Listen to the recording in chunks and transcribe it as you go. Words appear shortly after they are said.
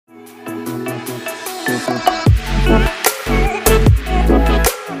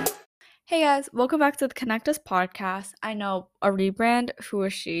guys, welcome back to the Connect Us podcast. I know a rebrand, who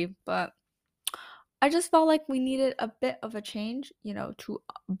is she, but I just felt like we needed a bit of a change, to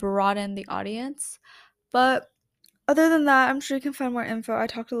broaden the audience. But other than that, I'm sure you can find more info. I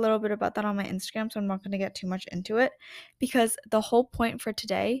talked a little bit about that on my Instagram, so I'm not going to get too much into it because the whole point for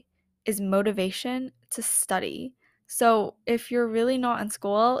today is motivation to study. So if you're really not in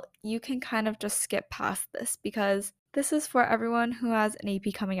school, you can kind of just skip past this because this is for everyone who has an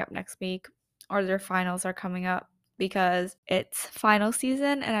AP coming up next week or their finals are coming up because it's final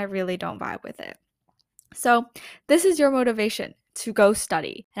season and I really don't vibe with it. So, this is your motivation to go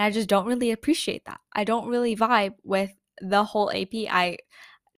study. And I just don't really appreciate that. I don't really vibe with the whole AP. I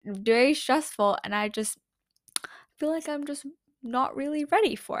very stressful and I just feel like I'm just not really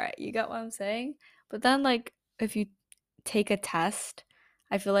ready for it. You get what I'm saying? But then if you take a test,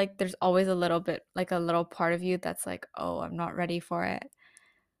 I feel like there's always a little bit like a little part of you that's like, "Oh, I'm not ready for it."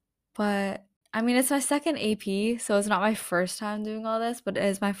 But I mean, it's my second AP, so it's not my first time doing all this, but it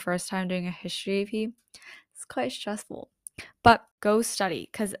is my first time doing a history AP. It's quite stressful. But go study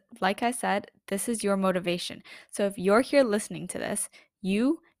because, like I said, this is your motivation. So if you're here listening to this,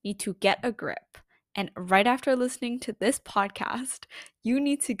 you need to get a grip. And right after listening to this podcast, you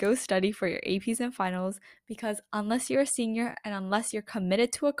need to go study for your APs and finals because unless you're a senior and unless you're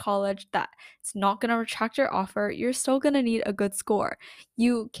committed to a college that's not going to retract your offer, you're still going to need a good score.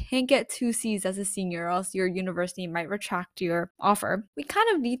 You can't get 2 C's as a senior, or else your university might retract your offer. We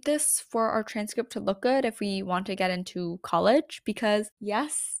kind of need this for our transcript to look good if we want to get into college because,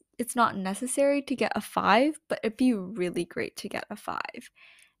 yes, it's not necessary to get a 5, but it'd be really great to get a 5.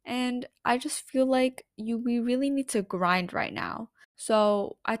 And I just feel like we really need to grind right now.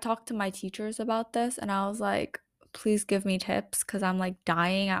 So I talked to my teachers about this and I was like, please give me tips because I'm like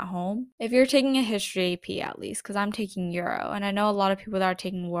dying at home. If you're taking a history AP at least, because I'm taking Euro and I know a lot of people that are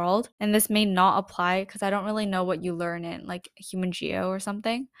taking World, and this may not apply because I don't really know what you learn in like Human Geo or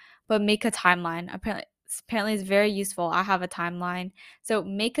something, but make a timeline. Apparently it's very useful. I have a timeline. So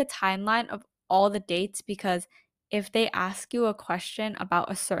make a timeline of all the dates because if they ask you a question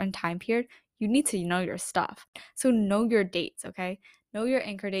about a certain time period, you need to know your stuff. So know your dates, okay? Know your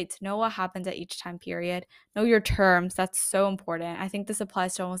anchor dates, know what happens at each time period, know your terms. That's so important. I think this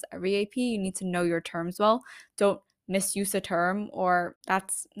applies to almost every AP. You need to know your terms well. Don't misuse a term or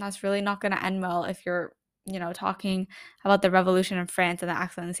that's really not going to end well if you're talking about the revolution in France and then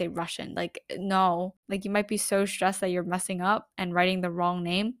accidentally say Russian. Like, no, like you might be so stressed that you're messing up and writing the wrong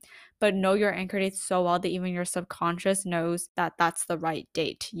name, but know your anchor dates so well that even your subconscious knows that that's the right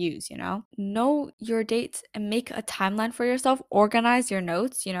date to use, Know your dates and make a timeline for yourself. Organize your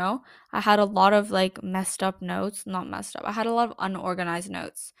notes. I had a lot of like messed up notes, not messed up. I had a lot of unorganized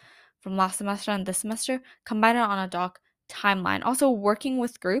notes from last semester and this semester. Combine it on a doc timeline. Also, working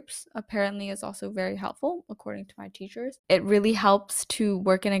with groups apparently is also very helpful, according to my teachers. It really helps to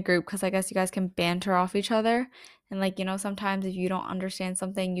work in a group because I guess you guys can banter off each other. And sometimes if you don't understand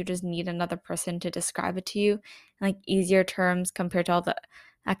something, you just need another person to describe it to you in like easier terms compared to all the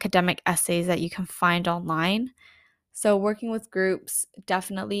academic essays that you can find online. So working with groups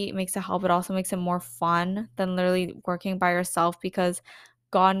definitely makes it help. It also makes it more fun than literally working by yourself because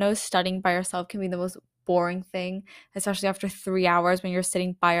God knows studying by yourself can be the most boring thing, especially after 3 hours when you're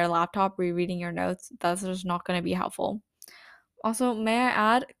sitting by your laptop rereading your notes. That's just not going to be helpful. Also, may I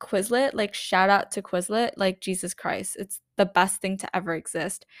add, Quizlet, like shout out to Quizlet, like Jesus Christ, it's the best thing to ever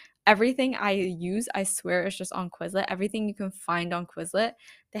exist. Everything I use, I swear, is just on Quizlet. Everything you can find on Quizlet,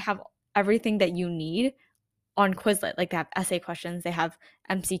 they have everything that you need on Quizlet. Like they have essay questions, they have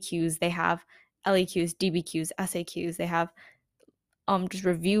MCQs, they have LEQs, DBQs, SAQs, they have just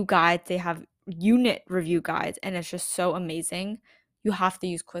review guides, they have unit review guides, and it's just so amazing. You have to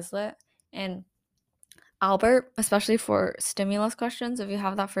use Quizlet. And Albert, especially for stimulus questions, if you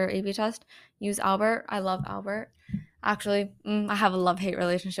have that for your AP test, use Albert. I love Albert. Actually, I have a love-hate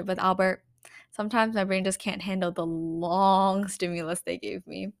relationship with Albert. Sometimes my brain just can't handle the long stimulus they gave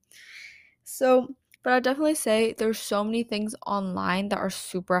me. So, but I definitely say there's so many things online that are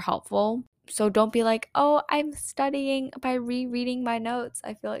super helpful. So don't be like, oh, I'm studying by rereading my notes.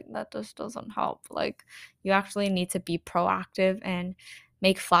 I feel like that just doesn't help. Like, you actually need to be proactive and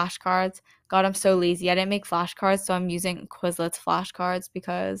make flashcards. God, I'm so lazy. I didn't make flashcards, so I'm using Quizlet's flashcards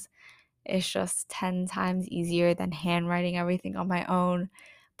because it's just 10 times easier than handwriting everything on my own.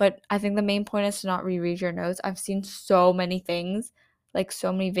 But I think the main point is to not reread your notes. I've seen so many things, like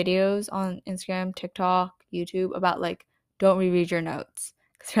so many videos on Instagram, TikTok, YouTube about like, don't reread your notes.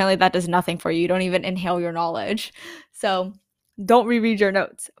 Because apparently that does nothing for you. You don't even inhale your knowledge. So don't reread your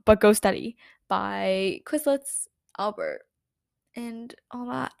notes, but go study by Quizlet's Albert. and all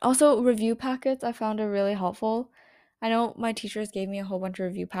that. Also, review packets I found are really helpful. I know my teachers gave me a whole bunch of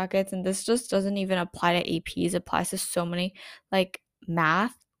review packets, and this just doesn't even apply to APs. It applies to so many, like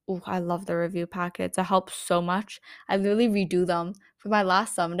math. Ooh, I love the review packets. It helps so much. I literally redo them for my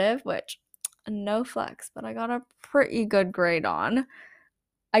last summative, which no flex, but I got a pretty good grade on.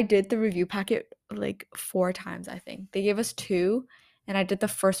 I did the review packet like 4 times, I think. They gave us two, and I did the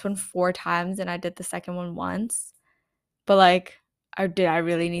first one 4 times, and I did the second one once. But like, did I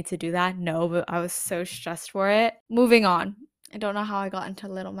really need to do that? No, but I was so stressed for it. Moving on. I don't know how I got into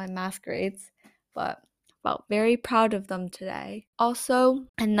little my math grades, but felt very proud of them today. Also,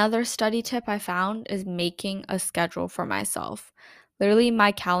 another study tip I found is making a schedule for myself. Literally,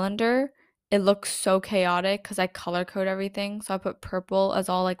 my calendar, it looks so chaotic because I color code everything. So I put purple as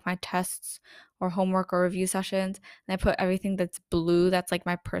all like my tests or homework or review sessions. And I put everything that's blue, that's like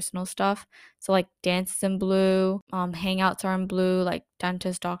my personal stuff. So like dance is in blue, hangouts are in blue, like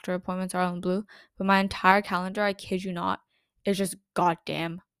dentist, doctor appointments are all in blue. But my entire calendar, I kid you not, is just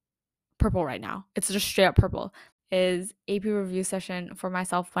goddamn purple right now. It's just straight up purple. Is AP review session for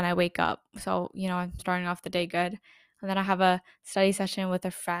myself when I wake up. So, I'm starting off the day good. And then I have a study session with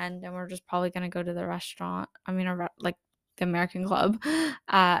a friend, and we're just probably going to go to the restaurant. I mean, like the American Club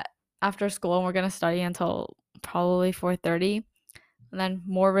after school, and we're going to study until probably 4:30. And then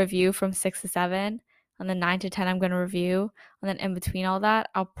more review from 6 to 7. And then 9 to 10, I'm going to review. And then in between all that,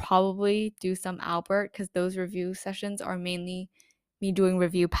 I'll probably do some Albert because those review sessions are mainly me doing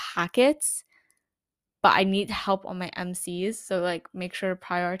review packets. But I need help on my MCs. So, like, make sure to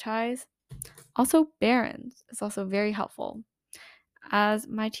prioritize. Also, Barron's is also very helpful. As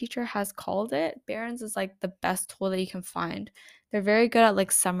my teacher has called it, Barron's is like the best tool that you can find. They're very good at like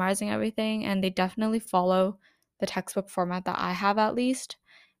summarizing everything, and they definitely follow the textbook format that I have at least.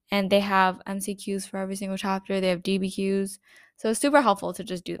 And they have MCQs for every single chapter. They have DBQs. So it's super helpful to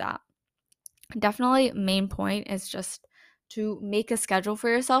just do that. Definitely main point is just to make a schedule for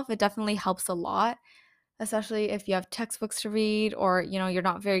yourself. It definitely helps a lot, especially if you have textbooks to read or you're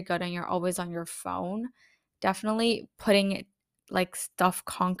not very good and you're always on your phone. Definitely putting like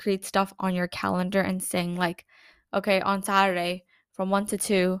concrete stuff on your calendar and saying like, okay, on Saturday from 1 to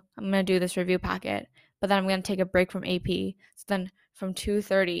 2 I'm going to do this review packet, but then I'm going to take a break from AP. So then from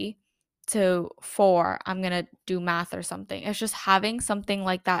 2:30 to 4 I'm going to do math or something. It's just having something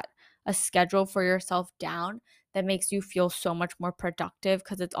like that, a schedule for yourself down, that makes you feel so much more productive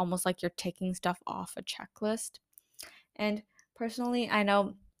because it's almost like you're taking stuff off a checklist. And personally, I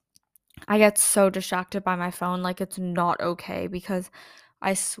know I get so distracted by my phone, like it's not okay because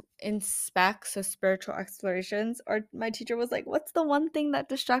in specs, so spiritual explorations, or my teacher was like, what's the one thing that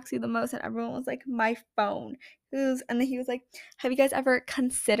distracts you the most? And everyone was like, my phone. And then he was like, have you guys ever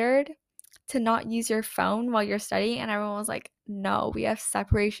considered to not use your phone while you're studying? And everyone was like, no, we have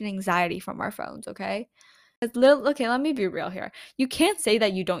separation anxiety from our phones, okay? Okay, let me be real here. You can't say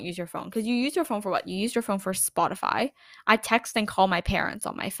that you don't use your phone because you use your phone for what? You use your phone for Spotify. I text and call my parents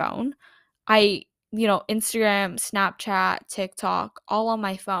on my phone. Instagram, Snapchat, TikTok, all on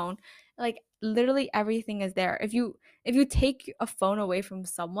my phone. Like literally everything is there. If you take a phone away from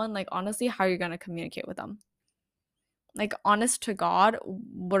someone, like honestly, how are you gonna communicate with them? Like honest to God,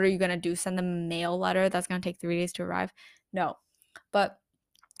 what are you gonna do? Send them a mail letter that's gonna take 3 days to arrive? No. But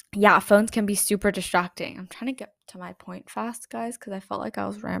yeah, phones can be super distracting. I'm trying to get to my point fast, guys, because I felt like I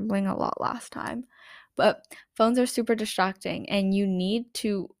was rambling a lot last time. But phones are super distracting, and you need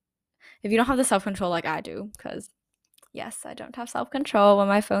to, if you don't have the self control like I do, because yes, I don't have self control. When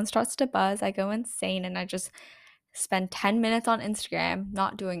my phone starts to buzz, I go insane and I just spend 10 minutes on Instagram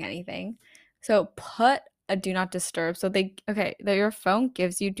not doing anything. So put a do not disturb. So your phone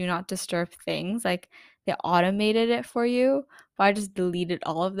gives you do not disturb things. Like they automated it for you, but I just deleted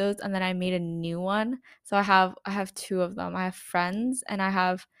all of those and then I made a new one. So I have two of them. I have friends and I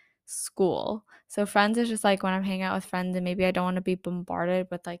have school. So friends is just like when I'm hanging out with friends and maybe I don't want to be bombarded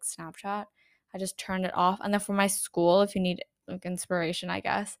with like Snapchat. I just turned it off. And then for my school, if you need like inspiration, I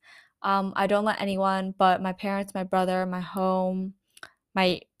guess, I don't let anyone but my parents, my brother, my home,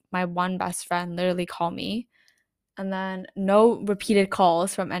 my one best friend literally call me. And then no repeated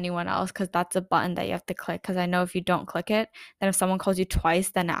calls from anyone else because that's a button that you have to click. Because I know if you don't click it, then if someone calls you twice,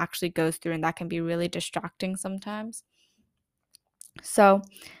 then it actually goes through and that can be really distracting sometimes. So,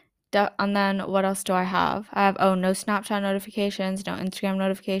 and then what else do I have? I have, no Snapchat notifications, no Instagram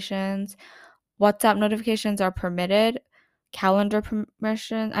notifications. WhatsApp notifications are permitted. Calendar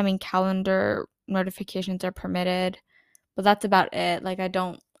notifications are permitted, but that's about it. Like I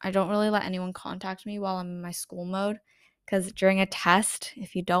don't really let anyone contact me while I'm in my school mode because during a test,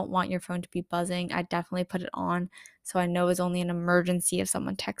 if you don't want your phone to be buzzing, I definitely put it on so I know it's only an emergency if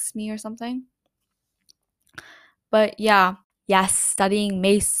someone texts me or something. But yeah, yes, studying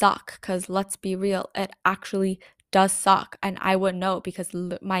may suck because let's be real, it actually does suck. And I would know because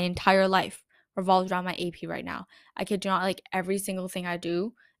my entire life revolves around my AP right now. I kid you not, like every single thing I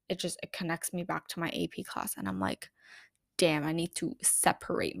do, it connects me back to my AP class. And I'm like, damn, I need to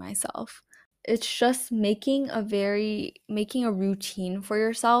separate myself. It's just making a routine for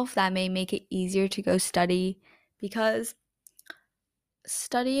yourself that may make it easier to go study, because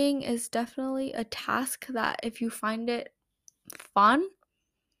studying is definitely a task that if you find it fun,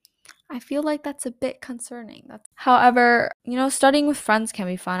 I feel like that's a bit concerning. However, studying with friends can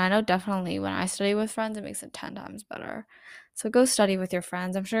be fun. I know definitely when I study with friends, it makes it 10 times better. So go study with your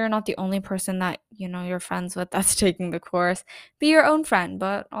friends. I'm sure you're not the only person that, you're friends with that's taking the course. Be your own friend,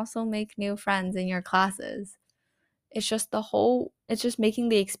 but also make new friends in your classes. It's just making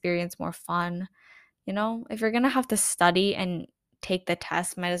the experience more fun. If you're going to have to study and take the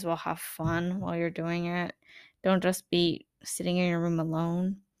test, might as well have fun while you're doing it. Don't just be sitting in your room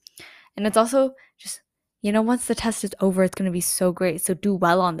alone. And it's also just, once the test is over, it's going to be so great. So do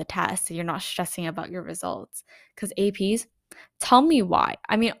well on the test so you're not stressing about your results. Because APs, tell me why.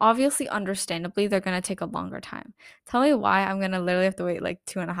 I mean, obviously, understandably, they're going to take a longer time. Tell me why I'm going to literally have to wait like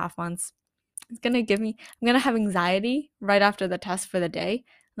 2.5 months. I'm going to have anxiety right after the test for the day. And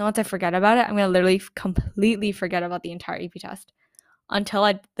then once I forget about it, I'm going to literally completely forget about the entire AP test until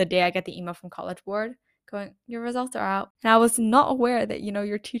the day I get the email from College Board going, your results are out. And I was not aware that,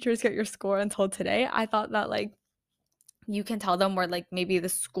 your teachers get your score until today. I thought that like you can tell them, or like maybe the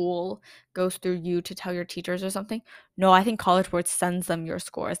school goes through you to tell your teachers or something. No, I think College Board sends them your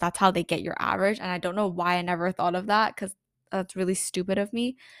scores. That's how they get your average. And I don't know why I never thought of that, because that's really stupid of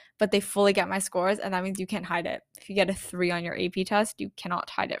me. But they fully get my scores, and that means you can't hide it. If you get a 3 on your AP test, you cannot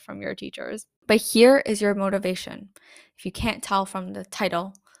hide it from your teachers. But here is your motivation. If you can't tell from the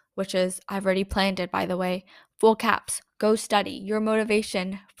title, which is, I've already planned it, by the way, full caps, go study. Your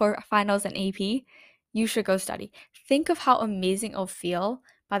motivation for finals and AP, you should go study. Think of how amazing it'll feel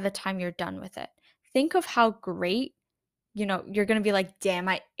by the time you're done with it. Think of how great, you're going to be like, damn,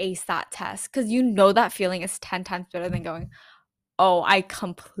 I aced that test. Because that feeling is 10 times better than going, oh, I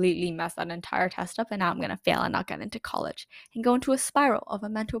completely messed that entire test up and now I'm going to fail and not get into college, and go into a spiral of a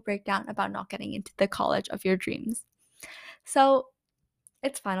mental breakdown about not getting into the college of your dreams. So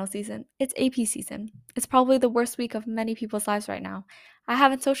it's final season. It's AP season. It's probably the worst week of many people's lives right now. I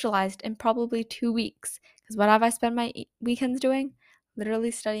haven't socialized in probably 2 weeks because what have I spent my weekends doing?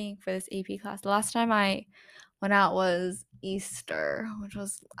 Literally studying for this AP class. The last time I went out was Easter, which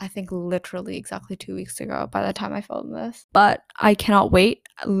was, I think, literally exactly 2 weeks ago by the time I filmed this. But I cannot wait.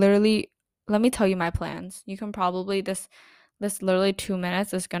 Literally, let me tell you my plans. You can probably, this literally 2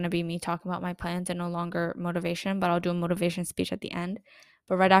 minutes is going to be me talking about my plans and no longer motivation, but I'll do a motivation speech at the end.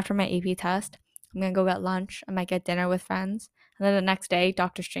 But right after my AP test, I'm going to go get lunch. I might get dinner with friends. And then the next day,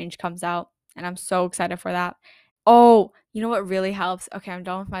 Doctor Strange comes out. And I'm so excited for that. Oh, you know what really helps? Okay, I'm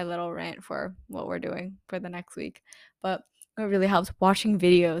done with my little rant for what we're doing for the next week. But what really helps, watching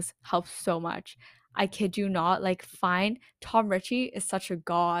videos helps so much. I kid you not. Like, fine, Tom Ritchie is such a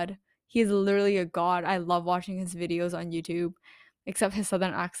god. He is literally a god. I love watching his videos on YouTube. Except his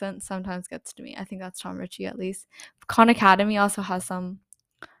southern accent sometimes gets to me. I think that's Tom Ritchie at least. Khan Academy also has some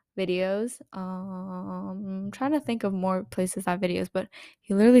videos. I'm trying to think of more places that have videos, but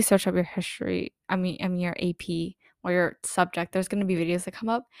you literally search up your history. I mean your AP or your subject. There's gonna be videos that come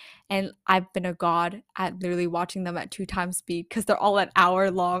up, and I've been a god at literally watching them at 2 times speed because they're all an hour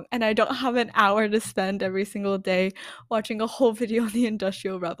long, and I don't have an hour to spend every single day watching a whole video on the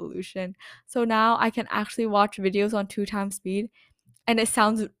Industrial Revolution. So now I can actually watch videos on 2 times speed, and it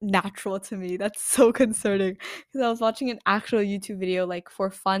sounds natural to me. That's so concerning because I was watching an actual YouTube video like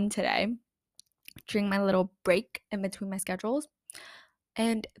for fun today during my little break in between my schedules,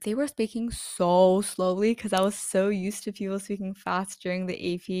 and they were speaking so slowly because I was so used to people speaking fast during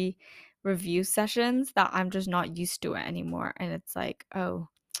the AP review sessions that I'm just not used to it anymore. And it's like, oh,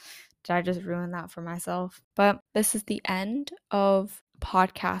 did I just ruin that for myself? But this is the end of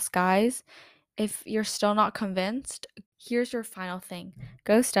podcast, guys. If you're still not convinced, here's your final thing.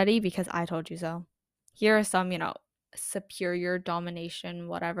 Go study because I told you so. Here are some, superior domination,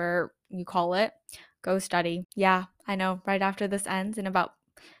 whatever you call it. Go study. Yeah, I know. Right after this ends, in about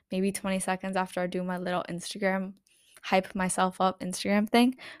maybe 20 seconds after I do my little Instagram, hype myself up Instagram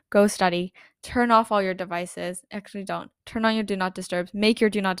thing, go study. Turn off all your devices. Actually, don't. Turn on your do not disturb. Make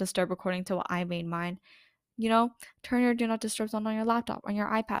your do not disturb according to what I made mine. turn your do not disturb on your laptop, on your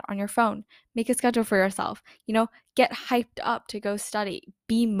iPad, on your phone. Make a schedule for yourself. Get hyped up to go study.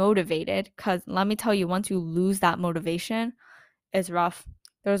 Be motivated, because let me tell you, once you lose that motivation, it's rough.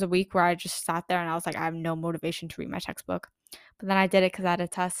 There was a week where I just sat there and I was like, I have no motivation to read my textbook. But then I did it because I had a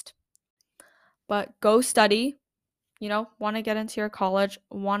test. But go study. Want to get into your college,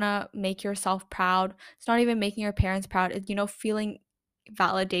 want to make yourself proud. It's not even making your parents proud. It's, feeling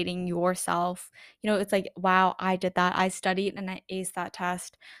validating yourself. It's like, wow, I did that. I studied and I aced that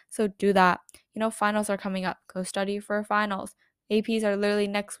test. So do that. Finals are coming up. Go study for finals. APs are literally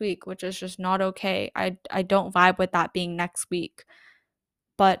next week, which is just not okay. I don't vibe with that being next week.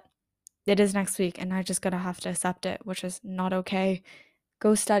 But it is next week and I just gotta have to accept it, which is not okay.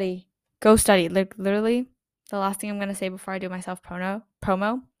 Go study. Go study. Like literally, the last thing I'm gonna say before I do my self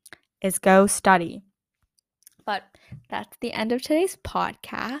promo is go study. But that's the end of today's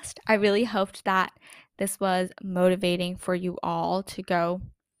podcast. I really hoped that this was motivating for you all to go.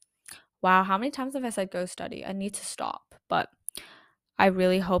 Wow, how many times have I said go study? I need to stop. But I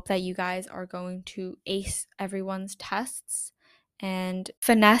really hope that you guys are going to ace everyone's tests and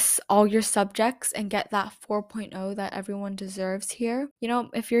finesse all your subjects and get that 4.0 that everyone deserves here.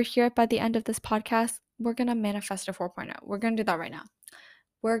 If you're here by the end of this podcast, we're going to manifest a 4.0. We're going to do that right now.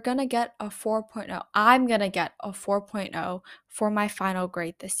 We're going to get a 4.0. I'm going to get a 4.0 for my final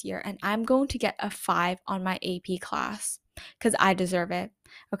grade this year, and I'm going to get a 5 on my AP class because I deserve it.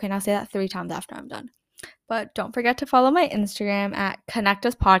 Okay, now say that 3 times after I'm done. But don't forget to follow my Instagram at Connect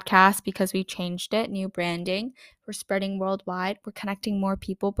Us Podcast because we changed it, new branding. We're spreading worldwide. We're connecting more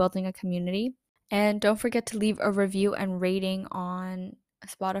people, building a community. And don't forget to leave a review and rating on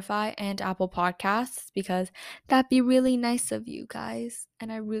Spotify and Apple Podcasts because that'd be really nice of you guys.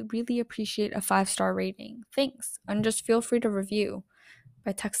 And I really appreciate a 5-star rating. Thanks. And just feel free to review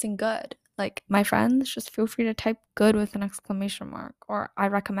by texting good. Like my friends, just feel free to type good with an exclamation mark, or I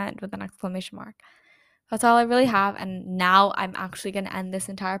recommend with an exclamation mark. That's all I really have. And now I'm actually going to end this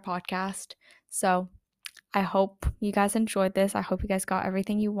entire podcast. So I hope you guys enjoyed this. I hope you guys got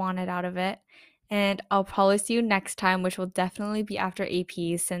everything you wanted out of it. And I'll probably see you next time, which will definitely be after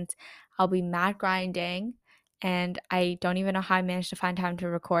APs since I'll be mad grinding. And I don't even know how I managed to find time to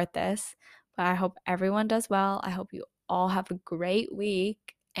record this. But I hope everyone does well. I hope you all have a great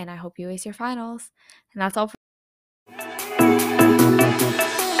week. And I hope you ace your finals. And that's all.